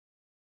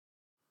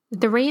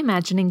The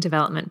Reimagining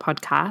Development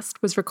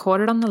podcast was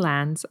recorded on the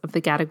lands of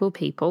the Gadigal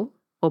people,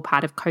 or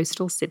part of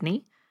coastal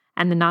Sydney,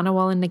 and the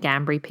Ngunnawal and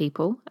Ngambri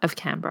people of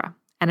Canberra,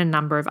 and a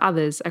number of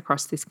others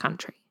across this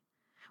country.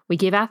 We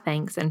give our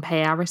thanks and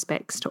pay our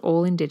respects to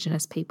all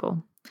Indigenous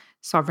people.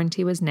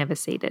 Sovereignty was never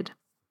ceded.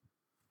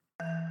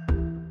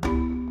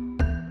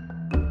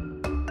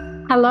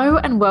 Hello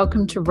and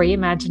welcome to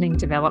Reimagining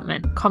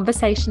Development,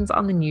 Conversations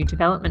on the New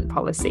Development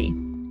Policy.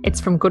 It's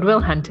from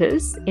Goodwill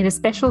Hunters in a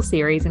special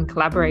series in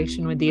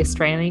collaboration with the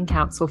Australian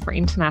Council for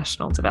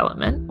International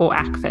Development, or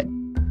ACFID.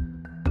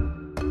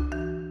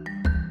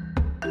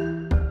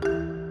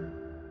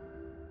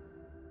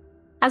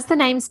 As the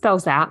name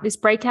spells out, this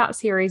breakout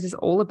series is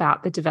all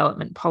about the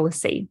development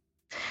policy.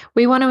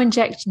 We want to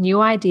inject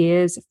new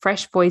ideas,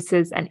 fresh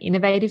voices, and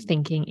innovative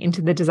thinking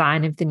into the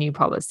design of the new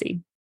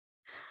policy.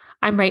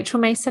 I'm Rachel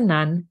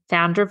Mason-Nunn,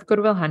 founder of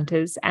Goodwill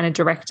Hunters and a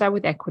director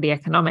with Equity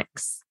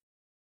Economics.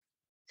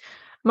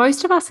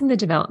 Most of us in the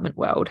development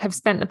world have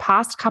spent the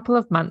past couple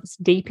of months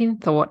deep in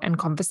thought and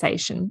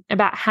conversation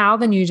about how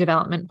the new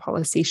development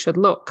policy should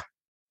look.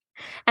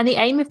 And the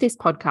aim of this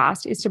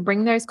podcast is to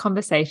bring those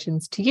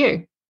conversations to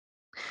you.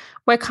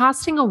 We're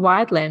casting a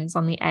wide lens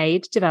on the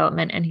aid,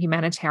 development, and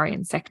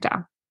humanitarian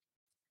sector.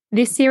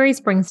 This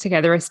series brings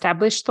together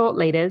established thought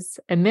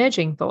leaders,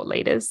 emerging thought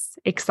leaders,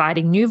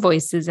 exciting new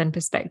voices and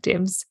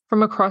perspectives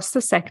from across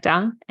the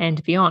sector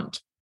and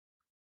beyond.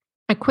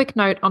 A quick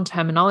note on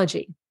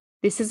terminology.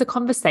 This is a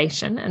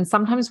conversation, and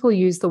sometimes we'll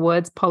use the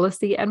words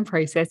policy and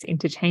process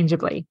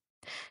interchangeably.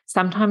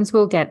 Sometimes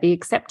we'll get the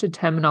accepted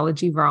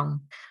terminology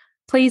wrong.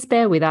 Please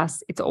bear with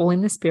us. It's all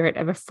in the spirit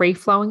of a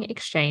free-flowing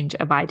exchange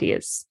of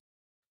ideas.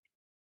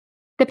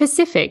 The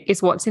Pacific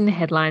is what's in the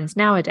headlines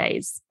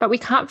nowadays, but we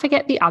can't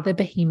forget the other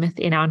behemoth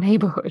in our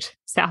neighbourhood,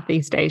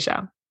 Southeast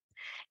Asia.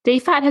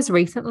 DFAT has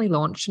recently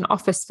launched an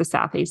office for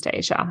Southeast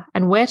Asia,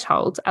 and we're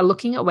told are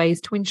looking at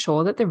ways to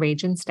ensure that the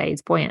region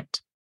stays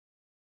buoyant.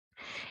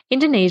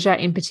 Indonesia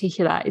in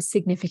particular is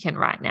significant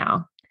right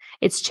now.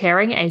 It's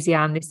chairing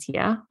ASEAN this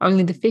year,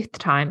 only the 5th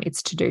time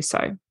it's to do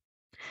so.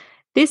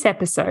 This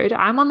episode,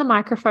 I'm on the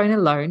microphone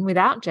alone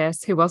without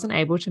Jess, who wasn't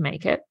able to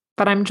make it,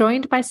 but I'm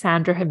joined by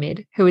Sandra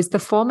Hamid, who is the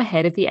former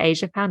head of the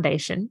Asia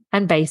Foundation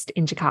and based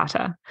in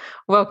Jakarta.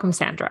 Welcome,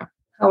 Sandra.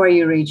 How are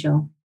you,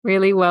 Rachel?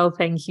 Really well,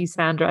 thank you,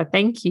 Sandra.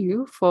 Thank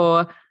you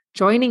for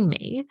joining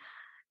me.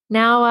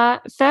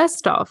 Now,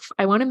 first off,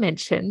 I want to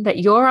mention that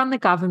you're on the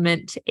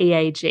government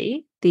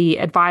EAG, the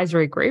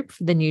advisory group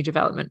for the new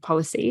development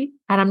policy,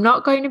 and I'm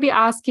not going to be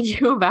asking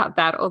you about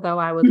that, although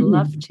I would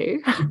love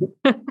to.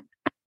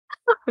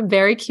 I'm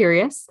very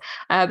curious,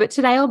 but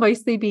today I'll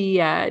mostly be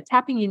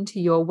tapping into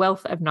your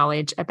wealth of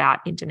knowledge about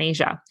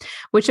Indonesia,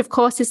 which of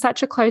course is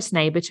such a close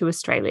neighbour to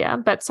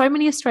Australia, but so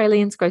many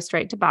Australians go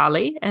straight to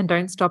Bali and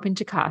don't stop in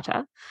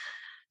Jakarta.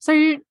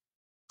 So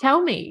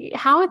tell me,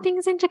 how are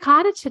things in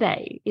Jakarta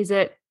today? Is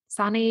it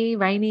sunny,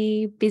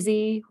 rainy,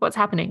 busy? What's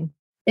happening?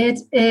 It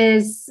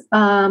is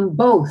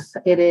both.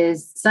 It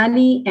is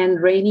sunny and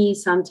rainy.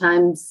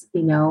 Sometimes,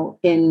 in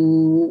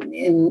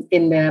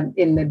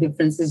the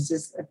difference is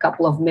just a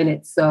couple of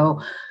minutes.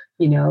 So,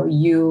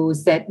 you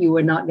said you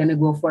were not going to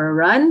go for a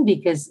run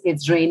because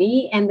it's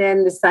rainy, and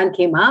then the sun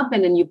came up,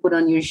 and then you put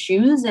on your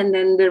shoes, and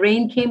then the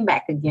rain came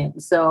back again.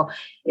 So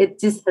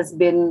it just has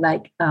been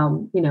like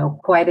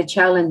quite a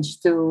challenge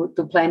to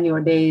plan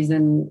your days,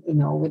 and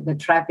with the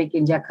traffic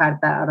in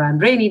Jakarta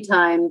around rainy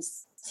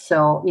times.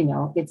 So,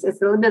 it's a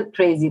little bit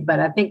crazy,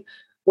 but I think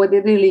what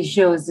it really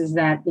shows is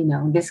that,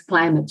 this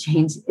climate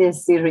change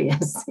is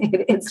serious.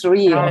 It's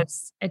real.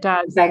 It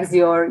does. It affects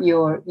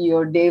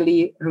your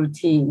daily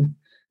routine.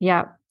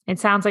 Yeah. It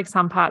sounds like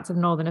some parts of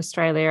Northern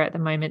Australia at the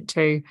moment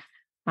too.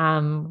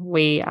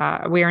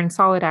 We're in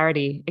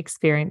solidarity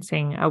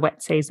experiencing a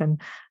wet season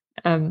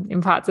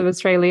in parts of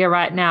Australia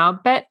right now.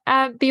 But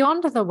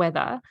beyond the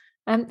weather,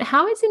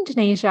 how is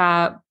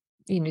Indonesia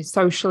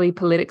socially,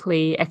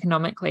 politically,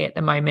 economically at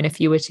the moment, if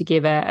you were to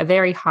give a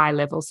very high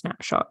level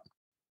snapshot?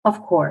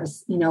 Of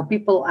course,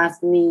 people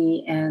ask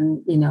me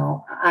and,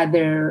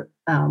 other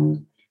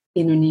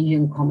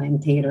Indonesian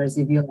commentators,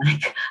 if you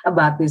like,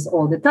 about this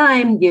all the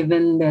time,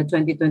 given the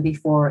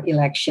 2024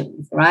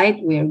 elections, right?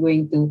 We are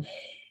going to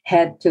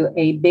head to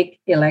a big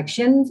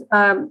election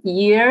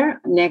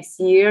year next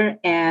year,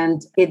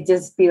 and it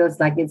just feels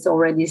like it's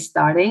already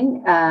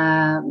starting,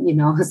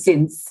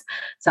 since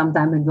some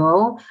time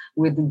ago,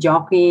 with the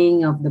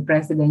jockeying of the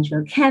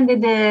presidential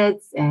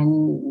candidates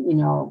and,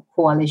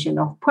 coalition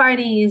of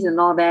parties and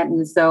all that.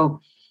 And so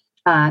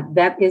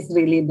that is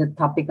really the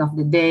topic of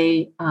the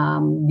day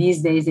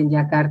these days in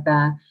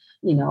Jakarta,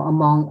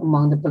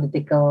 among the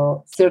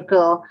political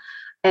circle.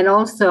 And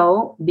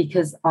also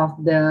because of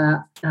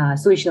the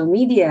social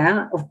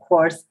media, of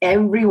course,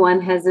 everyone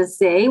has a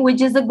say,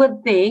 which is a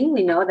good thing.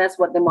 That's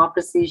what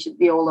democracy should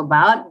be all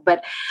about.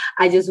 But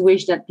I just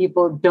wish that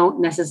people don't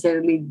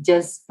necessarily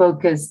just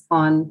focus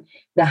on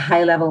the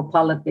high level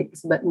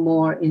politics, but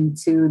more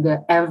into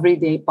the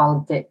everyday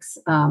politics,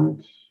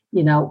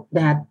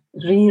 that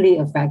really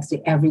affects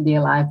the everyday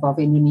life of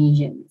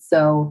Indonesians.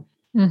 So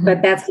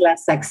but that's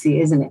less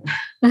sexy, isn't it?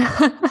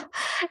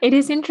 It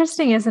is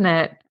interesting, isn't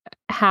it,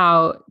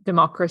 how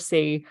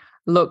democracy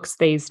looks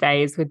these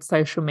days with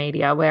social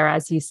media, where,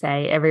 as you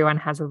say, everyone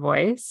has a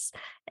voice.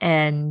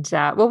 And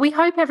well, we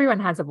hope everyone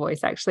has a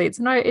voice, actually.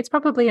 It's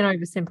probably an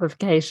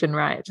oversimplification,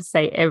 right, to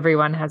say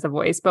everyone has a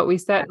voice, but we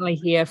certainly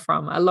hear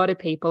from a lot of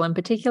people, and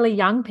particularly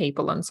young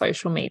people on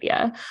social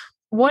media.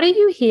 What are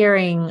you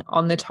hearing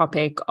on the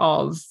topic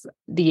of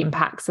the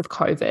impacts of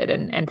COVID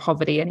and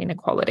poverty and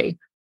inequality?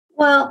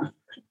 Well,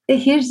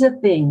 here's the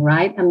thing,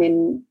 right? I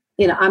mean,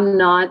 I'm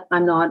not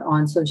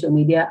on social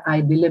media.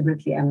 I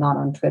deliberately am not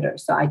on Twitter,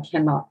 so I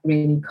cannot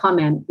really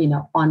comment,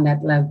 on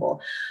that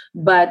level.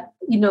 But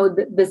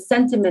the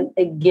sentiment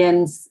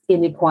against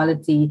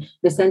inequality,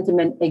 the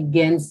sentiment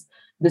against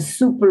the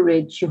super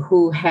rich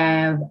who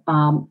have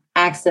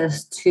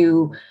access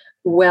to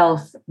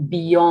wealth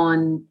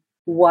beyond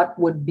what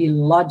would be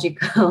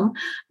logical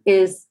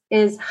is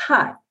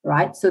high,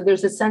 right? So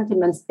there's a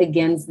sentiment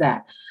against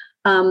that.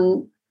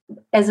 Um,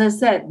 as I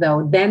said,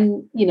 though,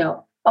 then,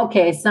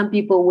 okay, some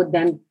people would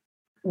then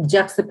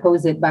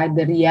juxtapose it by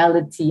the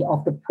reality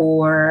of the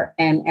poor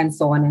and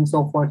so on and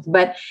so forth.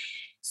 But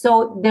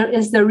so there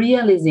is the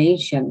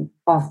realization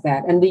of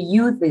that. And the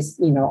youth is,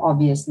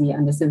 obviously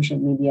on the social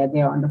media,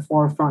 they're on the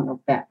forefront of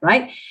that,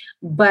 right?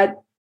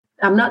 But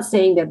I'm not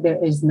saying that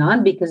there is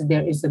none, because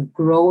there is a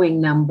growing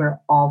number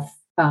of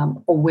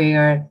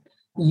aware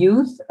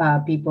youth,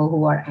 people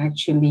who are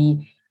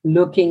actually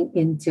looking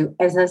into,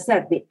 as I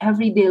said, the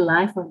everyday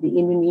life of the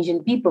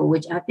Indonesian people,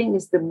 which I think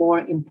is the more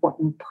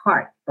important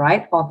part,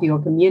 right, of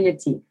your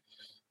community,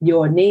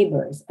 your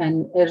neighbors.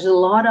 And there's a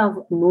lot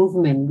of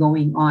movement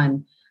going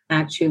on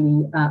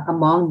actually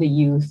among the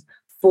youth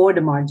for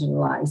the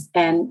marginalized.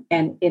 And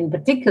in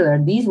particular,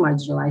 these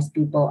marginalized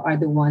people are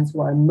the ones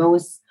who are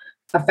most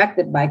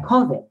affected by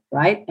COVID,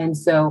 right? And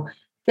so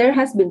there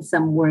has been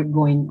some work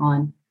going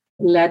on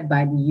led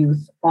by the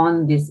youth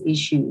on these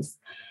issues.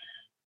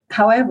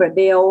 However,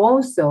 they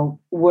also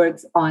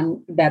works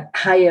on that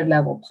higher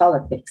level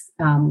politics.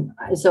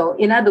 So,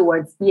 in other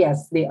words,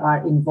 yes, they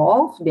are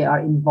involved. They are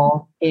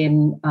involved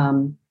in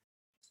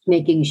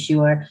making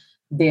sure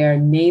their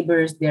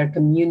neighbors, their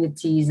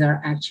communities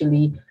are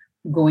actually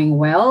going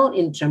well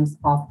in terms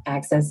of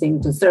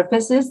accessing to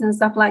services and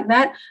stuff like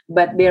that.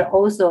 But they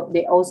also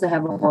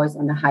have a voice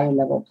on the higher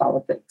level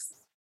politics.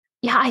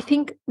 Yeah, I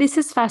think this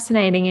is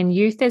fascinating. And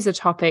youth is a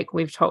topic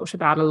we've talked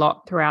about a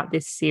lot throughout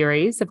this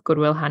series of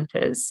Goodwill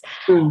Hunters,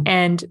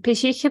 and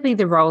particularly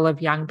the role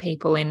of young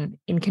people in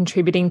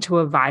contributing to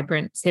a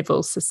vibrant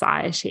civil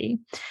society.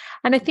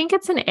 And I think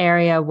it's an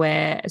area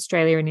where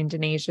Australia and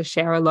Indonesia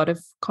share a lot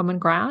of common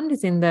ground,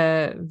 is in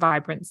the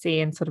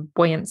vibrancy and sort of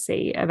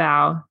buoyancy of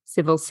our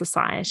civil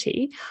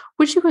society.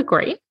 Would you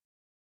agree?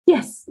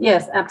 Yes,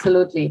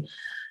 absolutely.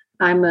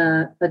 I'm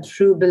a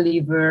true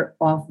believer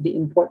of the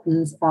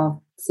importance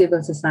of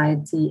civil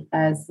society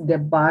as the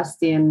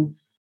bastion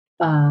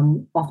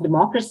of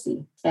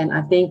democracy. And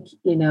I think,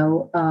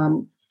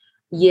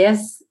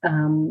 yes,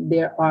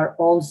 there are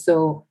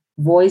also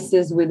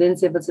voices within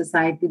civil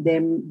society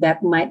that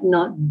might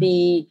not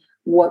be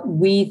what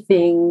we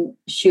think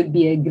should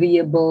be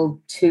agreeable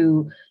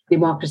to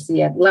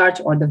democracy at large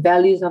or the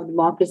values of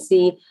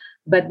democracy,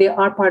 but they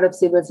are part of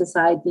civil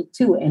society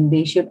too, and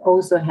they should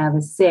also have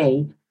a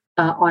say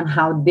on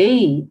how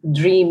they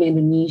dream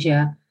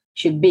Indonesia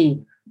should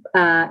be.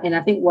 And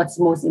I think what's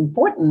most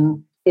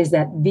important is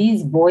that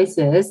these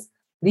voices,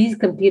 these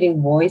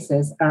competing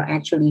voices, are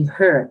actually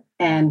heard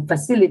and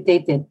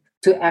facilitated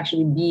to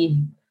actually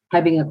be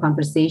having a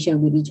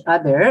conversation with each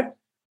other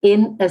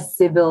in a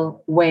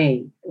civil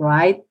way,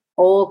 right?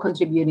 All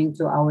contributing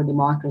to our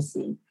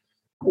democracy.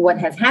 What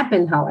has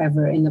happened,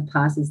 however, in the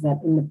past is that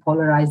in the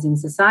polarizing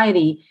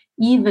society,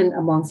 even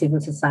among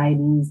civil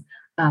societies,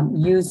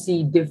 you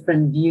see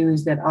different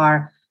views that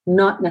are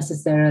not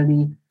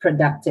necessarily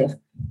productive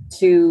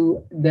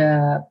to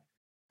the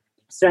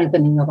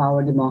strengthening of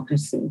our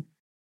democracy.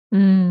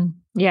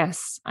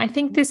 Yes, I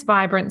think this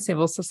vibrant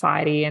civil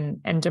society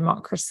and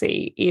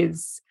democracy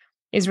is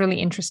really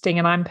interesting.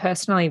 And I'm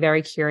personally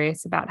very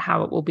curious about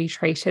how it will be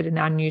treated in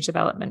our new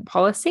development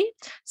policy,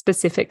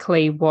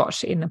 specifically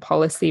what in the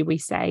policy we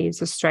say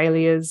is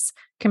Australia's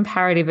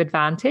comparative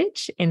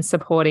advantage in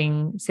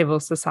supporting civil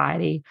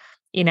society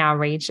in our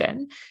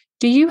region.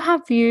 Do you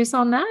have views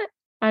on that?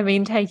 I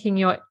mean, taking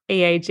your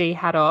EAG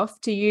hat off,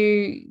 do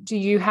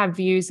you have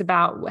views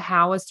about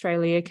how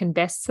Australia can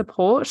best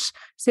support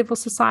civil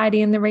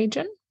society in the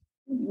region?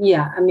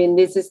 Yeah, I mean,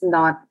 this is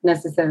not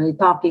necessarily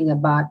talking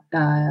about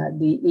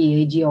the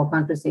EAG or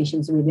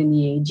conversations within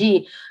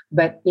EAG,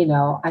 but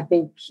I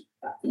think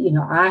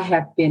I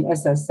have been,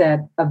 as I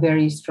said, a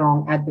very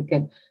strong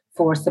advocate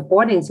for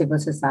supporting civil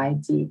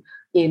society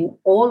in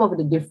all of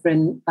the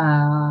different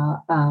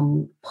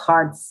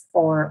parts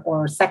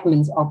or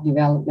segments of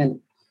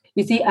development.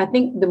 You see, I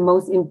think the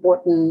most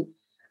important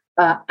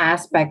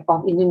aspect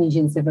of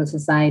Indonesian civil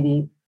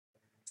society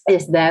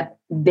is that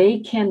they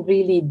can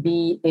really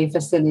be a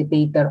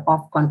facilitator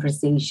of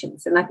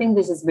conversations. And I think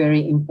this is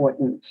very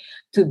important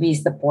to be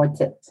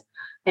supported.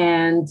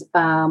 And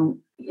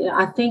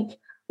I think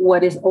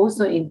what is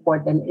also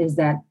important is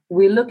that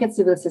we look at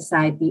civil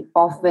society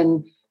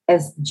often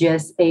as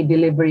just a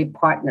delivery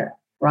partner,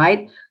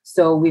 right?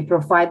 So we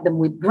provide them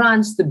with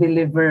grants to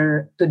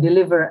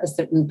deliver a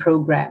certain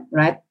program,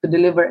 right? To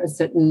deliver a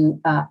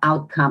certain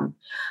outcome.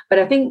 But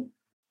I think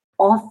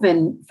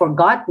often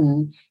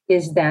forgotten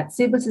is that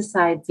civil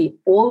society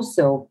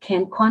also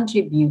can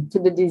contribute to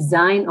the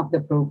design of the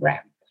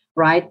program,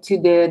 right? To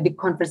the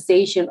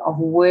conversation of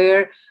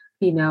where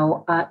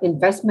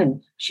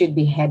investment should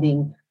be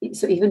heading.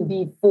 So even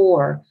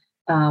before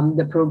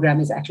the program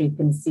is actually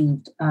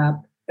conceived,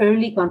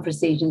 early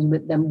conversations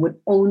with them would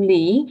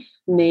only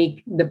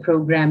make the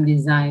program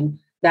design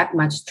that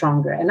much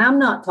stronger. And I'm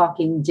not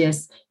talking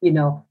just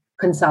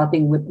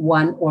consulting with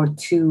one or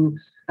two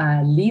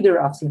leader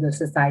of civil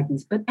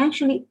societies, but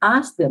actually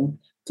ask them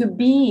to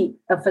be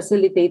a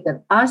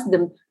facilitator, ask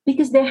them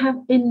because they have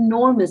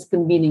enormous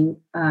convening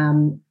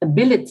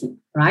ability,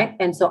 right?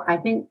 And so I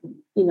think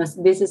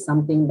this is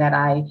something that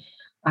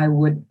I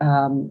would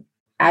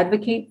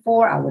advocate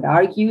for. I would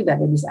argue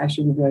that it is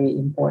actually very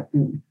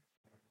important.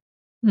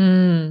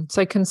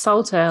 So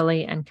consult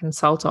early and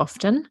consult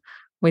often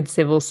with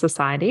civil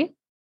society.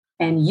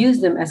 And use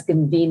them as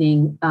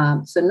convening.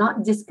 So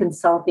not just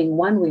consulting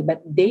one way,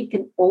 but they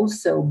can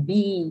also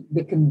be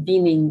the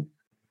convening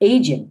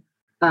agent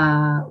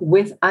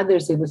with other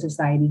civil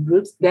society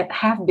groups that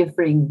have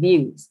differing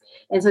views.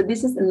 And so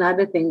this is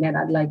another thing that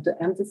I'd like to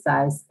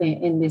emphasize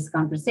in this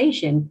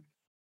conversation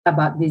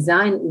about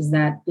design is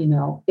that,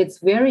 it's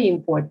very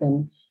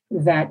important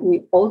that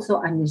we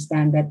also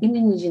understand that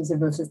Indonesian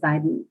civil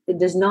society, it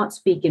does not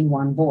speak in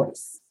one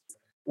voice,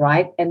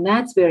 right? And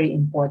that's very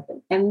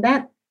important. And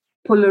that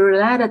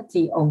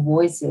plurality of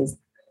voices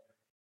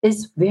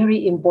is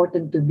very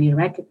important to be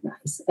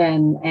recognized.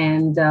 And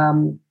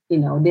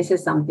this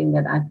is something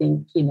that I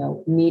think,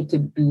 need to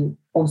be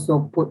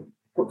also put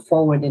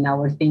forward in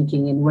our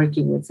thinking and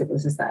working with civil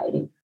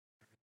society.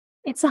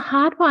 It's a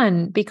hard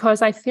one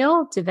because I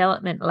feel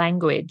development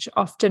language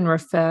often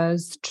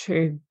refers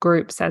to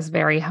groups as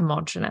very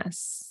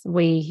homogenous.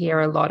 We hear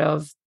a lot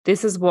of,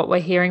 this is what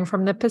we're hearing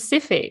from the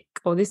Pacific,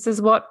 or this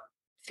is what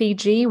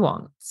Fiji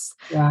wants.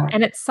 Yeah.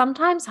 And it's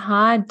sometimes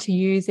hard to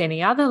use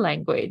any other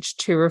language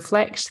to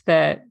reflect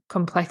the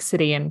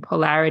complexity and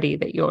polarity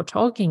that you're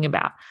talking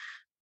about.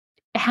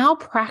 How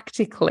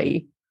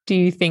practically do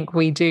you think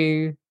we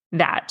do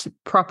that to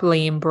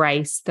properly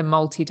embrace the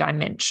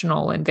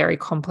multidimensional and very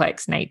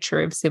complex nature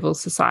of civil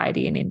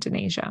society in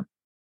Indonesia?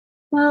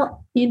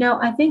 Well,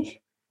 I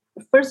think,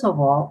 first of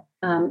all,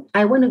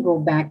 I want to go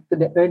back to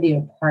the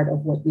earlier part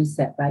of what you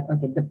said, right?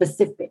 Okay, the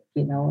Pacific,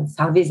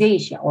 Southeast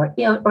Asia, or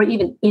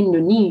even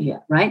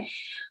Indonesia, right?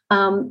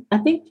 I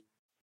think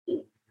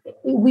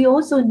we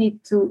also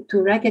need to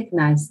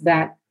recognize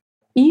that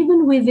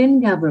even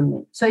within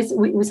government. So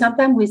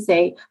sometimes we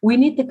say we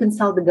need to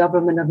consult the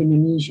government of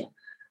Indonesia.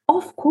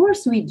 Of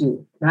course we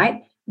do,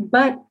 right?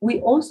 But we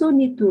also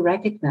need to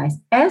recognize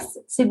as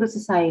civil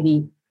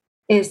society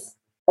is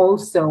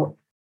also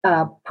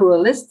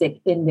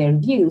pluralistic in their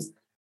views,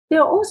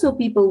 there are also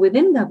people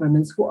within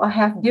governments who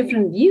have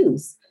different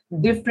views,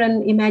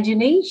 different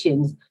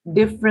imaginations,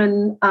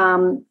 different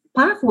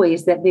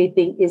pathways that they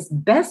think is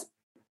best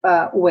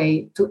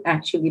way to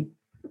actually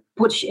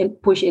push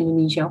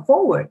Indonesia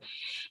forward.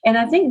 And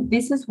I think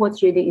this is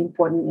what's really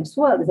important as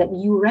well, is that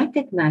you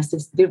recognize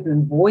these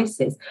different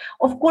voices.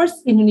 Of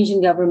course,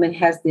 Indonesian government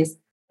has this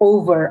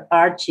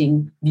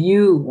overarching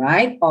view,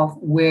 right, of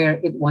where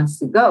it wants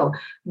to go.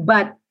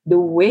 But the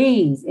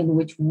ways in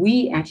which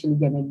we actually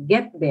going to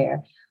get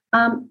there,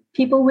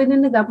 people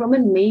within the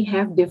government may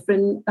have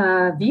different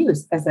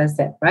views, as I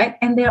said, right?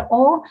 And they're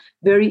all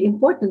very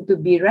important to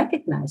be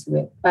recognized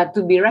with,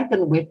 to be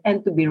reckoned with,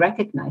 and to be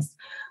recognized.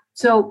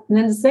 So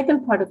then the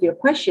second part of your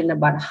question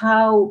about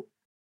how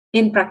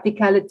in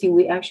practicality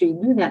we actually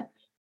do that,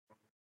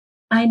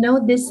 I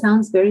know this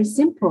sounds very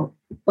simple.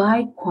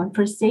 By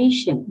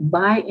conversation,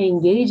 by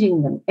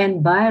engaging them,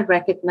 and by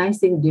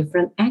recognizing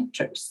different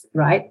actors,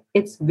 right?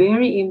 It's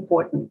very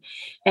important.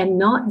 And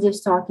not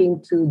just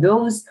talking to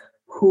those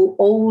who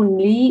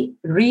only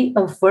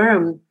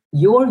reaffirm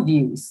your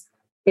views.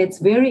 It's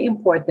very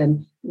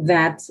important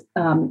that,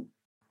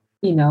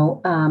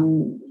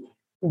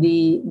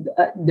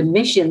 the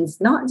missions,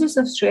 not just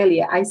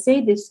Australia. I say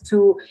this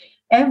to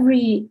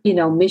every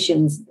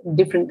missions,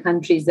 different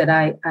countries that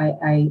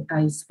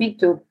I speak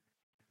to,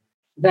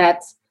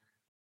 that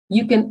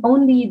you can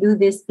only do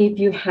this if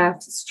you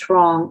have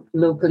strong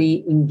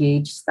locally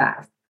engaged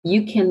staff.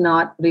 You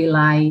cannot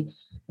rely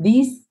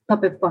these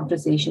type of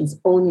conversations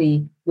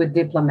only with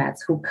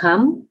diplomats who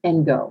come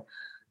and go,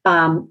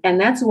 and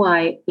that's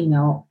why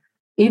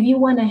if you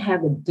want to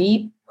have a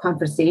deep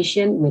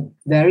conversation with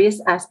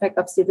various aspects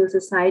of civil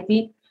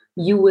society,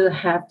 you will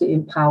have to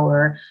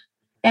empower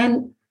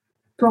and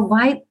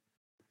provide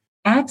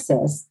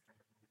access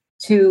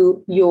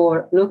to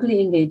your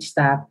locally engaged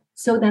staff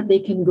so that they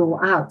can go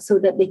out, so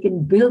that they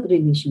can build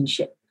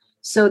relationship,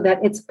 so that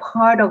it's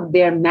part of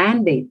their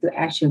mandate to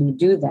actually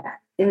do that.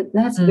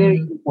 That's very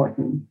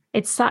important.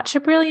 It's such a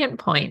brilliant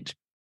point.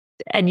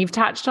 And you've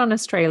touched on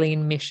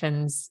Australian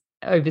missions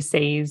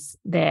overseas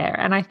there.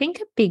 And I think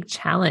a big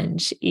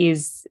challenge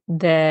is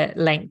the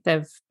length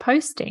of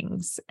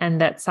postings, and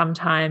that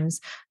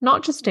sometimes,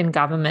 not just in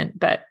government,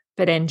 but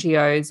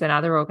NGOs and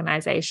other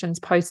organizations,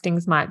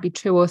 postings might be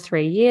 2 or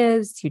 3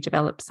 years. You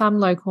develop some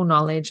local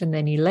knowledge and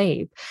then you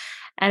leave.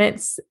 And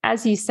it's,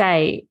 as you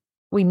say,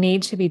 we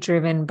need to be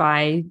driven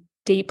by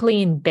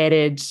deeply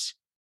embedded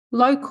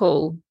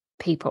local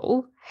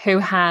people who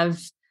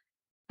have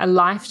a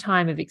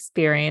lifetime of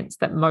experience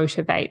that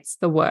motivates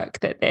the work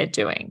that they're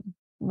doing,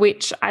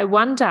 which I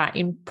wonder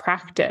in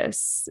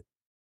practice,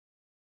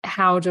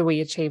 how do we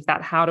achieve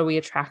that? How do we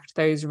attract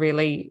those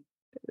really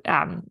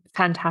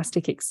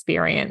fantastic,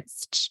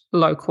 experienced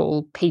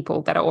local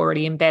people that are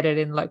already embedded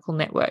in local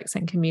networks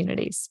and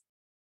communities?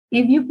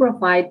 If you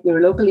provide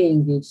your locally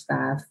engaged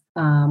staff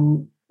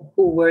who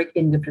work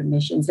in different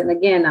missions, and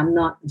again, I'm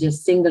not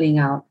just singling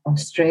out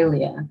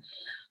Australia,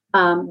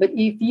 but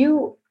if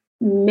you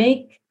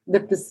make the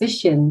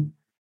position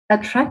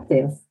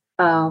attractive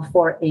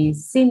for a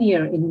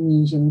senior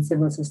Indonesian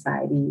civil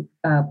society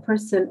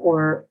person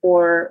or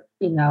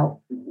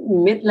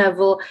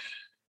mid-level,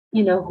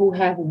 who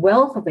have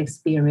wealth of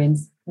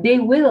experience, they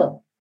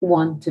will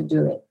want to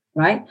do it,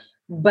 right?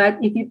 But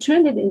if you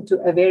turn it into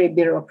a very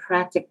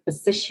bureaucratic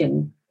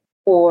position,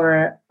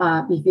 or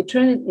if you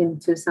turn it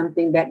into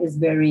something that is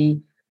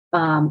very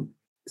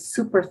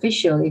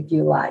superficial, if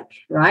you like,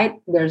 right?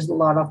 There's a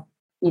lot of,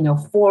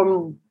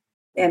 form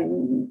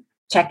and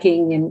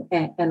checking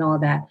and all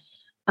that.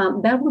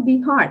 That would be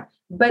hard.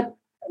 But,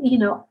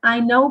 I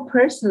know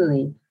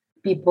personally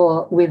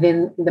people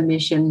within the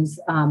missions,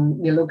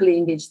 the locally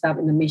engaged staff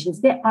in the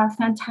missions, they are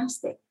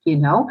fantastic, and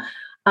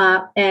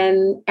in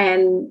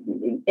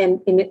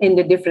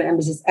the different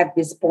embassies at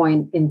this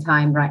point in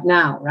time right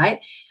now, right?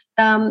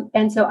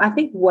 And so I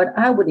think what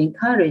I would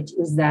encourage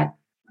is that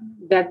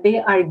they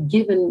are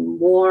given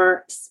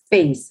more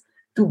space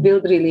to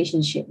build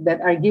relationship, that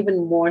are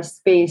given more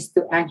space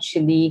to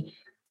actually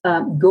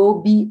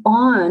go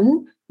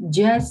beyond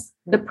just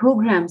the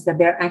programs that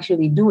they're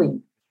actually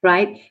doing,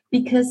 right?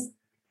 Because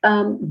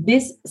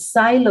these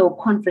silo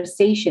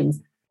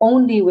conversations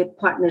only with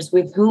partners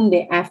with whom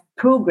they have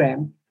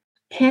program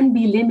can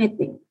be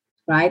limiting,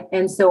 right?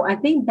 And so I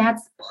think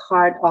that's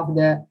part of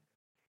the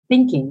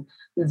thinking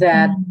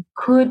that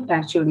could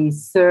actually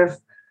serve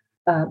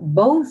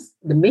both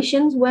the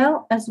missions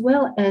well as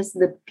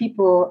the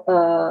people,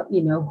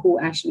 who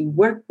actually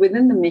work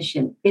within the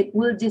mission. It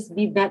will just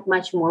be that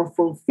much more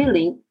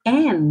fulfilling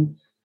and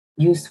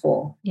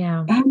useful,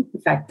 and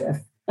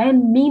effective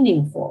and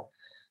meaningful,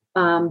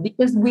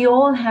 because we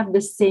all have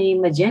the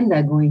same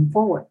agenda going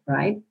forward,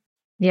 right?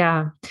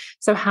 Yeah.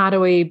 So how do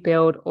we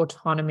build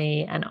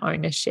autonomy and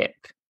ownership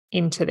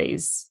into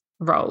these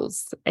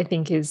roles, I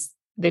think, is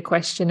the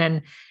question.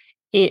 And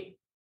it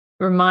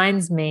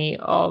reminds me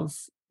of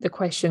the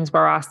questions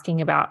we're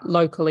asking about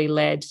locally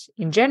led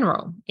in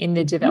general in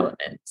the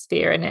development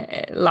sphere.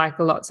 And like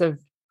lots of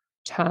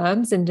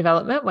terms in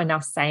development, we're now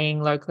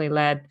saying locally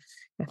led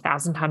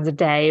 1,000 times a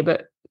day,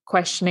 but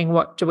questioning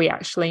what do we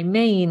actually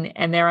mean?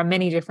 And there are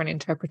many different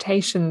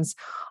interpretations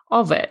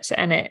of it.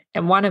 And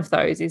one of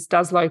those is,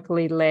 does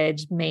locally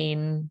led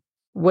mean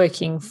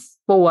working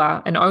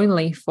for and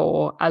only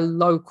for a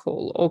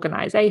local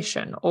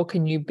organization, or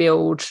can you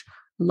build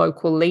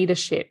local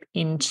leadership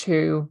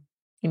into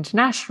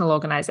international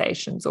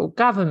organizations or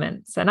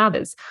governments and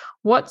others?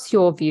 What's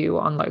your view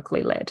on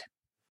locally led?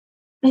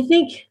 I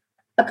think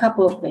a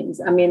couple of things.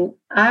 I mean,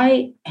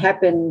 I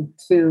happen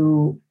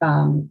to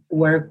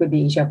work with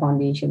the Asia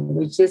Foundation,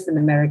 which is an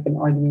American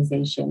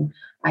organization.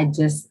 I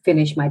just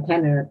finished my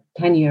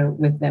tenure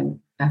with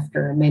them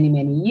after many,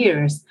 many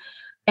years.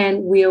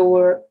 And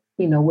we're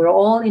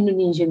all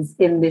Indonesians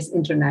in this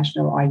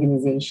international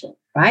organization,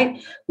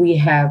 right? We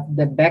have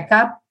the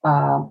backup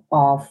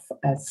of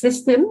a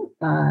system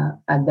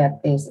that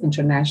is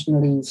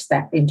internationally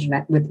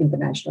with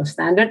international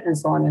standard and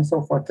so on and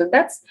so forth. So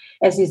that's,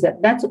 as you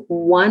said, that's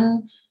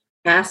one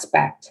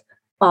aspect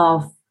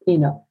of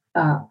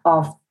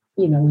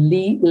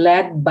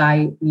led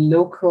by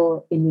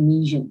local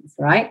Indonesians,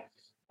 right?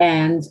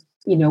 And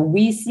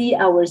we see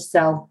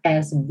ourselves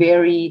as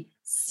very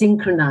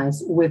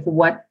synchronized with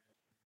what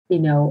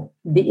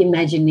the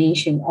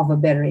imagination of a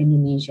better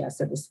Indonesia,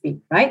 so to speak,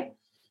 right?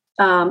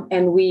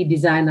 And we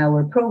design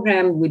our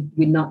program.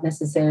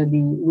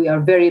 We are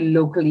very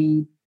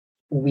locally,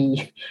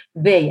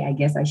 they, I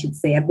guess I should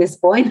say at this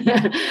point,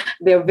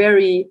 they're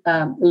very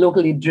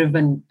locally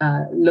driven,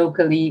 how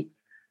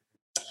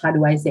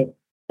do I say,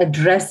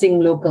 addressing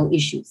local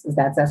issues.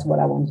 That's what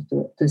I wanted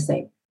to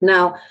say.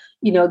 Now,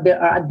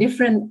 there are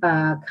different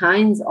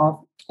kinds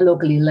of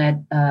locally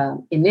led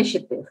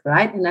initiative,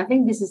 right? And I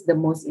think this is the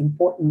most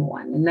important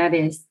one, and that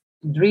is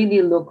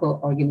really local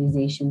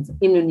organizations,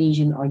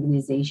 Indonesian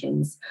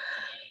organizations.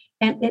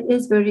 And it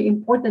is very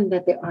important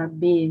that they are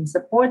being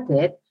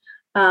supported.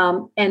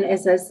 And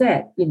as I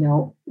said,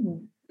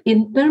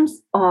 in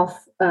terms of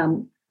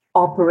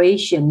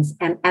operations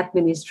and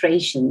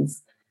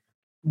administrations,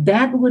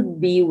 that would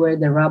be where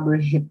the rubber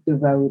hit the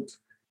road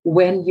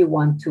when you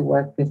want to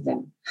work with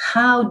them?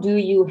 How do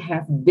you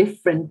have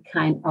different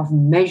kind of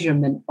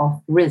measurement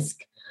of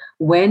risk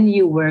when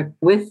you work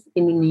with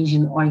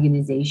Indonesian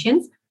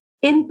organizations,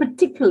 in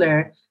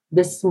particular,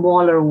 the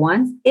smaller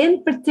ones,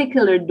 in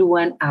particular, the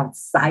one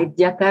outside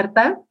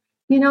Jakarta?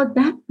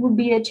 That would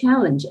be a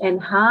challenge.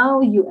 And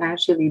how you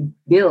actually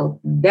build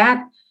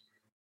that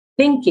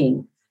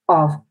thinking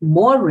of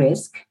more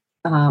risk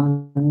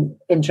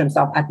in terms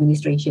of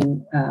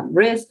administration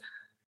risk,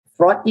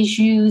 fraud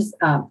issues,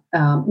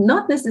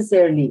 not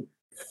necessarily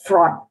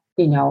fraud,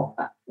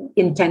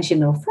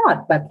 intentional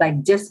fraud, but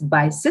like just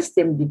by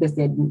system because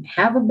they didn't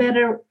have a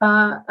better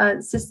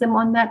system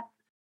on that.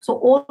 So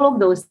all of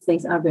those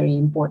things are very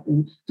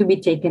important to be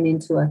taken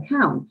into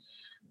account.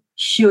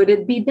 Should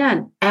it be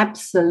done?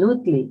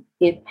 Absolutely.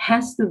 It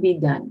has to be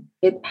done.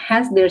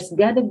 There's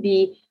got to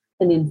be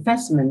an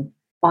investment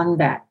on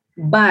that.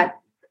 But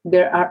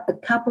there are a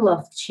couple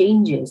of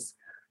changes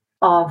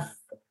of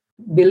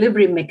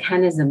delivery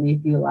mechanism,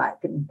 if you like,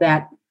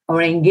 that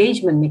or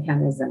engagement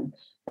mechanism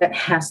that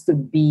has to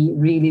be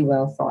really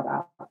well thought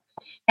out.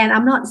 And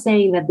I'm not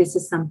saying that this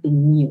is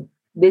something new.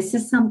 This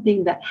is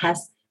something that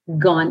has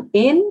gone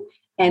in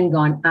and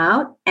gone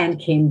out and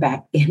came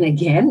back in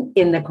again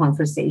in the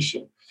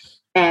conversation.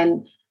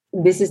 And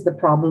this is the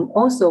problem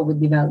also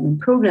with development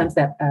programs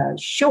that are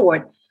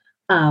short,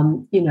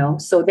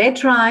 so they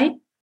try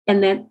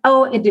and then,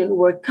 it didn't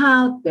work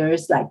out.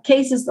 There's like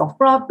cases of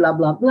fraud, blah,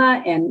 blah,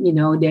 blah. And,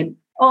 then,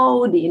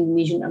 the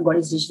Indonesian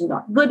organization is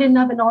not good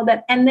enough and all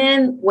that. And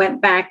then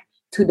went back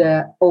to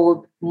the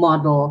old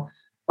model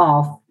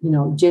of,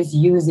 just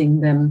using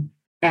them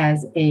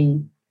as a,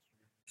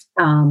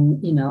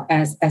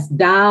 as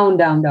down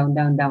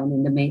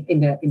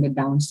in the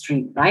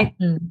downstream, right?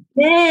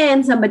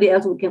 Then somebody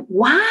else would come,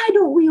 why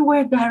don't we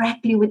work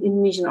directly with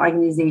Indonesian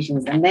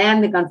organizations? And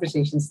then the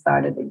conversation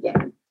started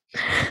again.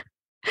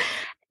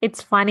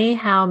 It's funny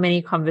how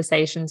many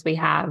conversations we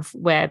have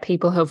where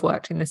people who have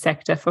worked in the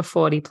sector for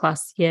 40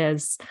 plus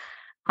years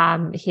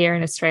here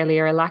in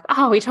Australia are like,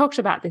 we talked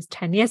about this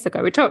 10 years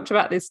ago. We talked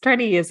about this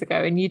 20 years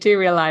ago. And you do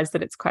realize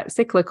that it's quite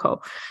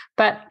cyclical.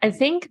 But I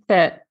think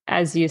that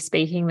as you're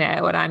speaking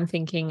there, what I'm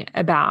thinking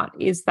about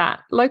is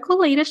that local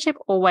leadership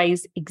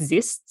always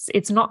exists.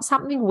 It's not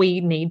something we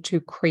need to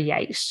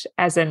create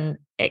as an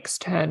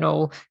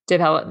external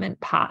development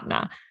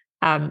partner.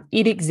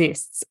 It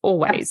exists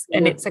always. Absolutely.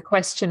 And it's a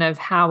question of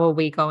how are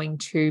we going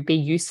to be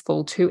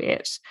useful to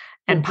it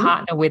and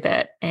partner with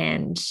it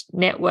and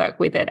network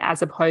with it,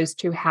 as opposed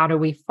to how do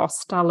we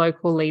foster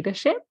local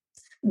leadership?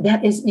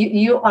 That is,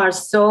 you are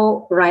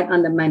so right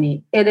on the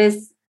money. It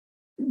is,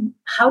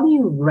 how do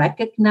you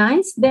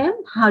recognize them?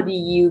 How do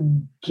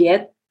you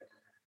get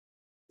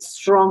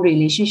strong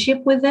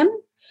relationship with them?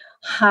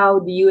 How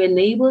do you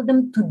enable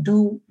them to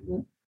do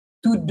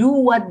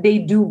what they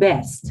do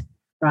best?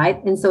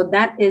 Right. And so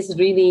that is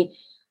really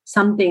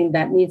something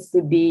that needs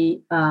to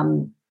be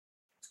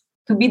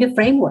the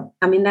framework.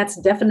 I mean, that's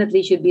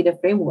definitely should be the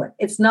framework.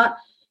 It's not,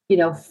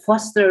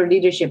 foster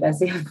leadership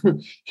as if,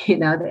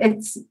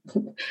 it's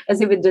as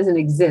if it doesn't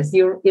exist.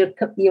 You're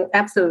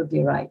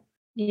absolutely right.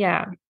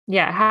 Yeah.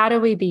 Yeah. How do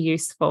we be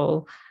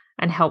useful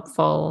and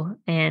helpful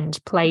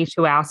and play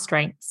to our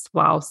strengths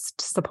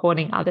whilst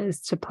supporting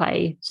others to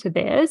play to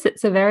theirs?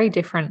 It's a very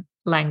different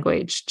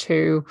language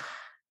to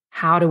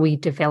how do we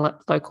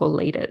develop local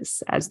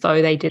leaders as though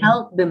they didn't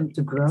help them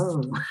to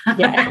grow.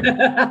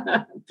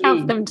 Yeah.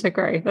 Help them to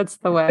grow. That's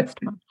the worst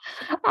one.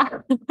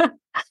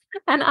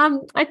 And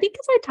I think,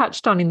 as I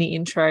touched on in the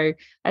intro,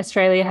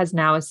 Australia has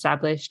now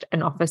established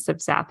an Office of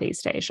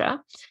Southeast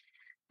Asia.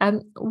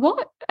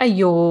 What are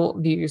your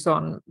views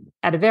on,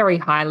 at a very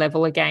high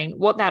level again,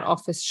 what that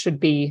office should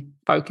be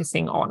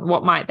focusing on?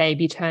 What might they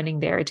be turning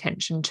their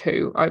attention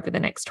to over the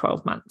next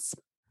 12 months?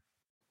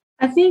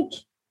 I think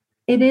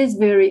it is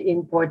very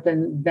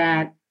important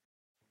that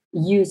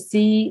you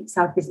see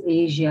Southeast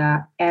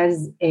Asia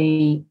as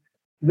a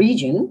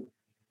region,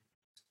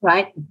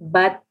 right?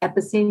 But at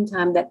the same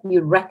time that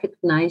you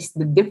recognize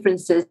the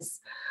differences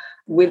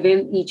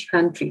within each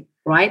country,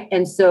 right?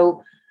 And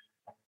so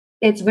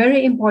it's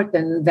very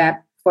important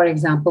that, for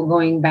example,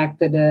 going back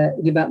to the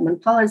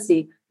development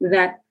policy,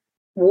 that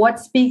what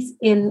speaks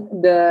in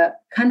the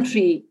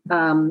country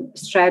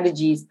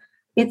strategies,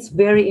 it's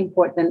very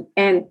important.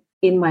 And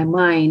in my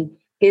mind,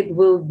 it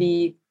will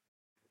be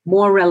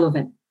more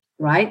relevant,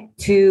 right,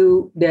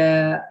 to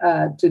the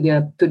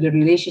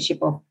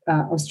relationship of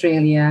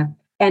Australia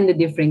and the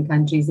different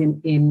countries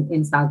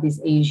in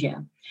Southeast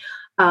Asia.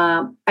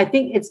 I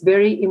think it's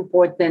very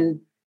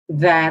important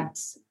that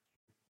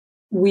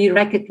we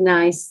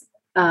recognize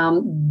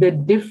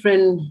the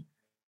different,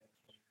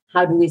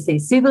 how do we say,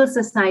 civil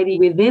society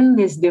within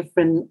these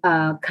different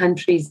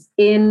countries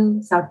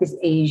in Southeast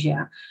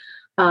Asia,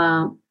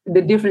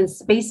 the different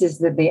spaces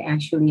that they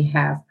actually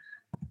have.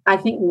 I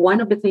think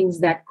one of the things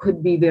that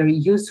could be very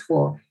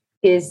useful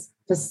is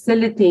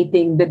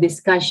facilitating the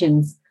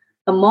discussions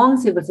among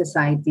civil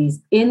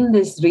societies in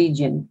this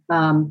region,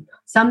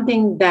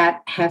 something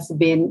that has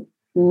been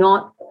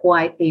not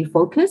quite a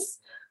focus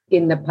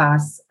in the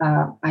past,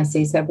 I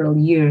say several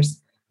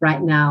years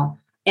right now.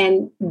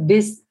 And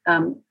this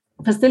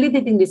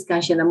facilitating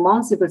discussion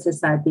among civil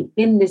society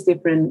in these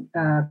different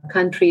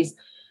countries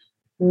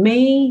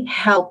may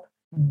help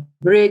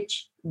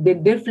bridge the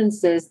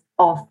differences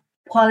of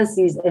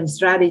policies and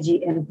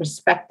strategy and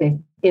perspective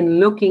in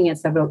looking at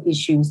several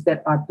issues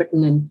that are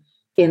pertinent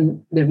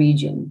in the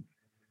region.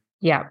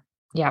 Yeah.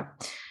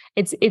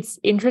 It's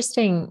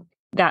interesting,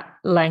 that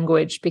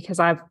language, because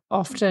I've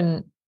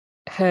often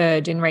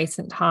heard in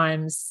recent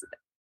times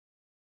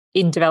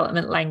in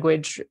development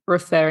language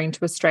referring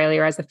to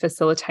Australia as a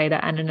facilitator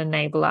and an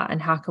enabler,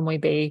 and how can we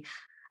be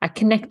a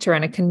connector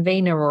and a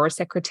convener or a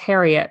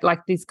secretariat,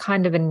 like these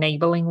kind of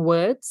enabling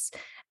words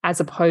as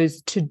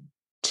opposed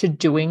to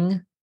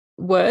doing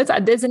words.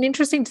 There's an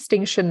interesting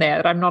distinction there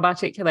that I'm not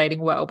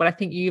articulating well, but I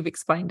think you've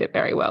explained it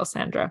very well,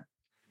 Sandra.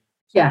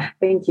 Yeah,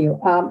 thank you.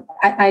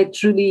 I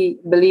truly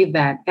believe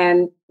that.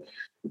 And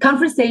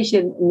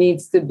conversation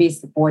needs to be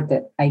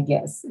supported, I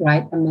guess,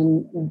 right? I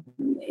mean,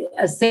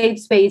 a safe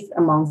space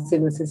among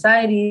civil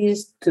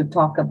societies to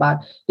talk about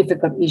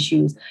difficult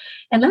issues.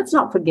 And let's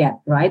not forget,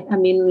 right? I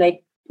mean,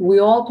 like,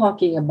 we're all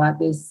talking about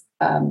these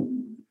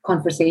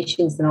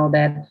conversations and all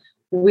that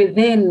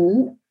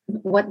within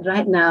what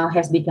right now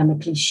has become a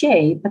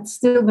cliche, but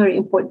still very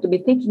important to be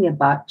thinking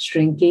about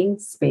shrinking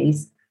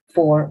space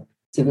for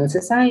civil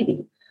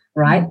society,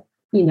 right?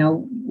 Mm-hmm. You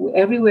know,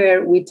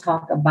 everywhere we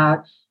talk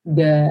about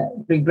the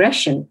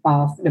regression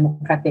of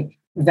democratic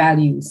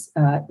values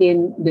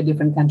in the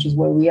different countries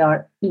where we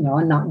are, you know,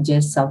 not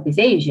just Southeast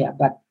Asia,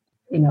 but,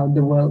 you know,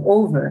 the world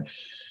over.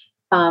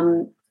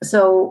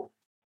 So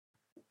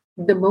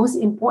the most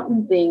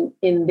important thing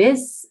in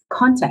this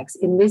context,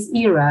 in this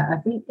era, I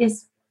think,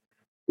 is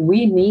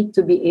we need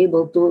to be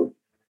able to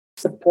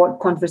support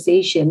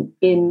conversation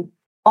in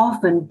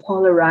often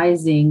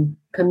polarizing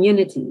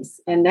communities.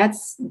 And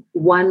that's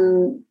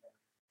one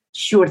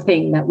sure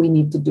thing that we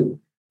need to do.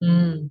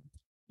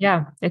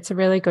 Yeah, it's a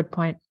really good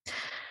point.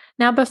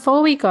 Now,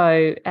 before we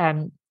go,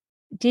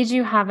 did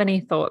you have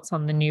any thoughts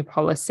on the new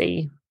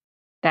policy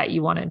that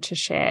you wanted to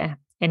share?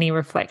 Any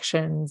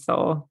reflections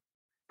or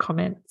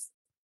comments?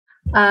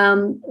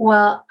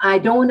 Well, I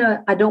don't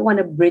want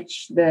to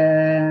breach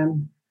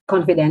the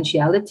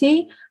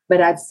confidentiality,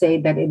 but I'd say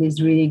that it is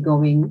really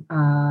going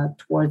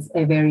towards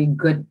a very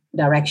good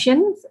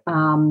direction,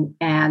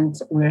 and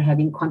we're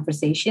having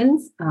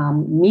conversations,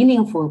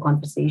 meaningful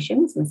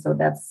conversations, and so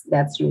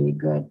that's really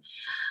good.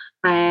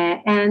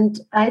 And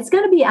it's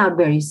going to be out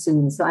very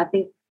soon, so I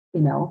think,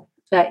 you know,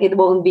 it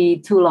won't be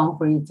too long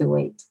for you to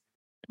wait.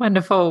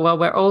 Wonderful. Well,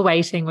 we're all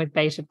waiting with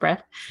bated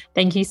breath.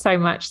 Thank you so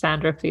much,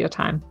 Sandra, for your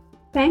time.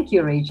 Thank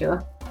you, Rachel.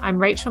 I'm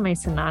Rachel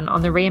Mason-Nunn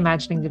on the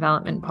Reimagining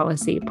Development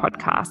Policy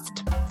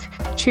podcast.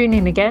 Tune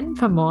in again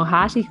for more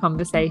hearty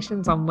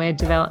conversations on where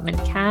development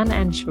can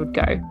and should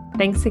go.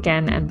 Thanks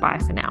again, and bye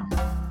for now.